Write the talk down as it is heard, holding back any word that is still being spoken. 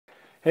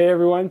Hey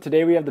everyone,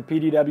 today we have the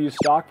PDW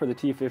stock for the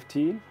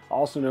T15,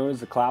 also known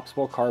as the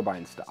collapsible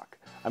carbine stock.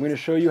 I'm going to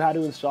show you how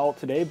to install it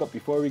today, but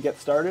before we get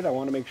started, I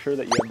want to make sure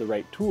that you have the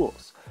right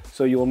tools.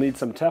 So you will need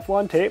some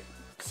Teflon tape,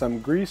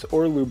 some grease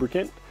or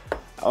lubricant,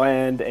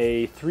 and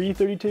a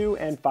 332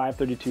 and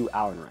 532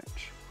 Allen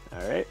wrench.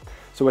 Alright,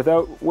 so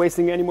without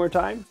wasting any more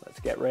time,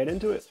 let's get right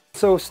into it.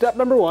 So step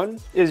number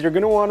one is you're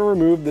going to want to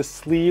remove the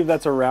sleeve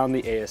that's around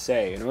the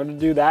ASA. In order to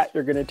do that,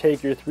 you're going to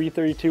take your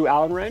 332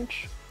 Allen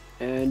wrench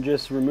and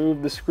just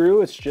remove the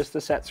screw. It's just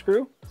a set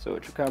screw, so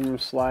it should come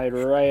slide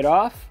right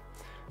off.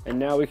 And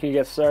now we can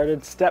get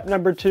started. Step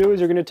number two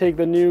is you're going to take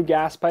the new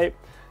gas pipe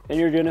and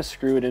you're going to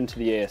screw it into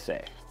the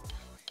ASA.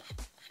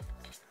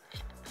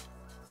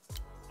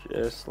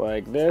 Just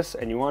like this,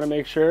 and you want to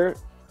make sure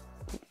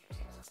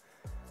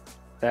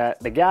that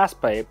the gas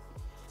pipe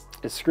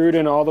is screwed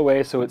in all the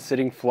way so it's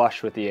sitting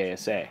flush with the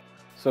ASA.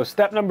 So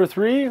step number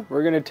three,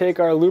 we're going to take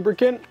our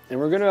lubricant and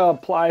we're going to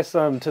apply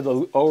some to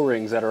the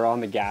O-rings that are on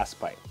the gas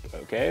pipe,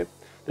 okay?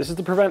 This is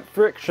to prevent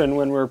friction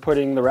when we're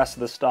putting the rest of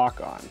the stock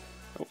on.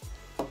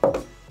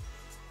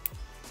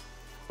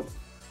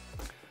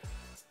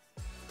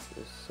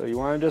 So you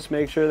want to just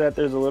make sure that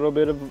there's a little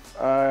bit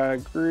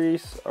of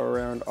grease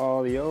around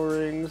all the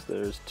O-rings.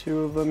 There's two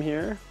of them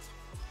here.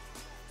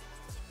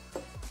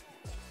 Let's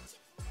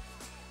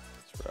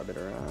rub it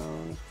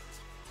around.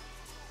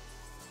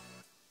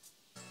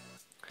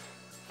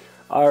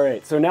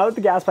 Alright, so now that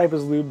the gas pipe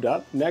is lubed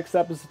up, next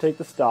step is to take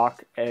the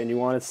stock and you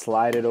want to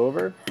slide it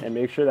over and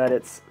make sure that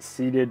it's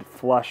seated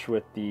flush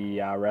with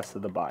the rest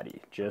of the body,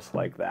 just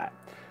like that.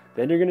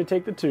 Then you're going to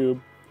take the tube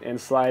and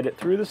slide it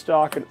through the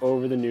stock and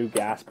over the new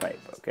gas pipe,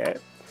 okay?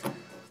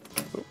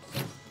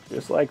 Oops.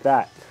 Just like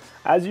that.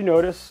 As you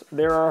notice,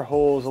 there are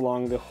holes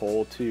along the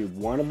whole tube.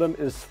 One of them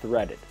is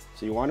threaded.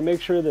 So you want to make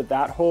sure that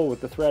that hole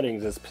with the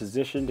threadings is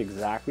positioned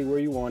exactly where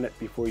you want it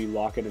before you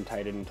lock it and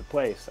tighten it into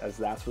place, as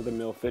that's where the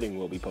mill fitting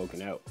will be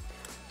poking out.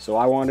 So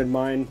I wanted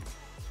mine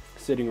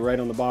sitting right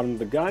on the bottom of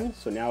the gun,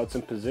 so now it's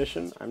in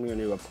position. I'm going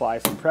to apply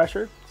some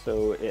pressure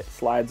so it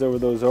slides over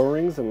those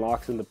O-rings and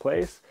locks into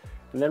place.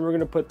 And then we're going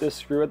to put this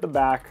screw at the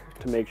back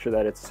to make sure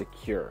that it's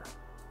secure.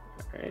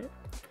 All right.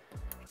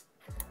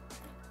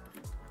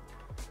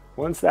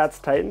 Once that's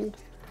tightened,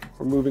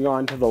 we're moving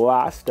on to the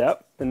last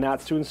step, and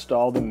that's to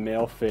install the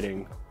male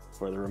fitting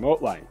for the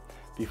remote line.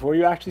 Before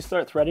you actually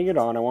start threading it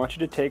on, I want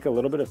you to take a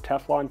little bit of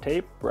Teflon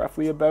tape,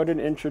 roughly about an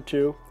inch or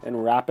two,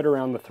 and wrap it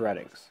around the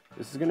threadings.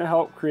 This is going to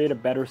help create a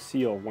better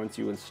seal once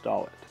you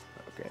install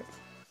it. Okay.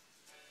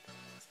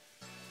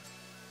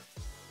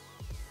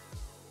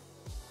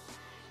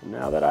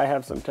 Now that I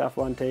have some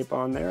Teflon tape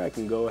on there, I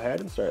can go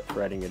ahead and start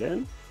threading it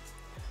in.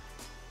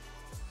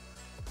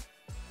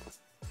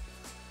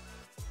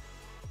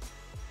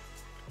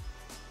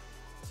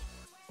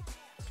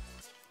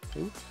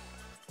 Oops.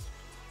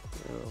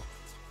 Oh,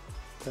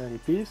 tiny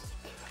piece.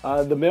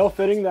 The male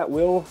fitting that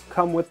will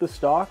come with the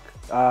stock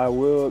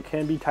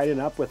can be tightened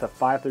up with a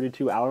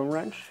 532 Allen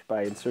wrench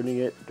by inserting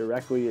it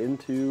directly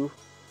into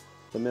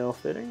the male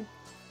fitting.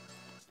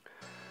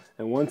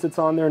 And once it's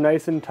on there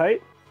nice and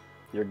tight,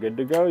 you're good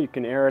to go. You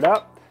can air it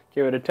up,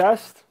 give it a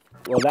test.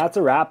 Well, that's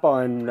a wrap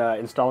on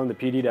installing the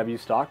PDW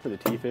stock for the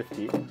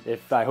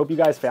T15. I hope you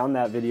guys found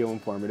that video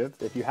informative.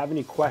 If you have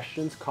any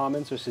questions,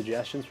 comments, or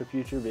suggestions for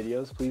future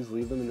videos, please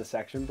leave them in the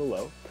section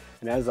below.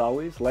 And as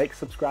always, like,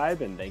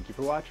 subscribe, and thank you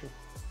for watching.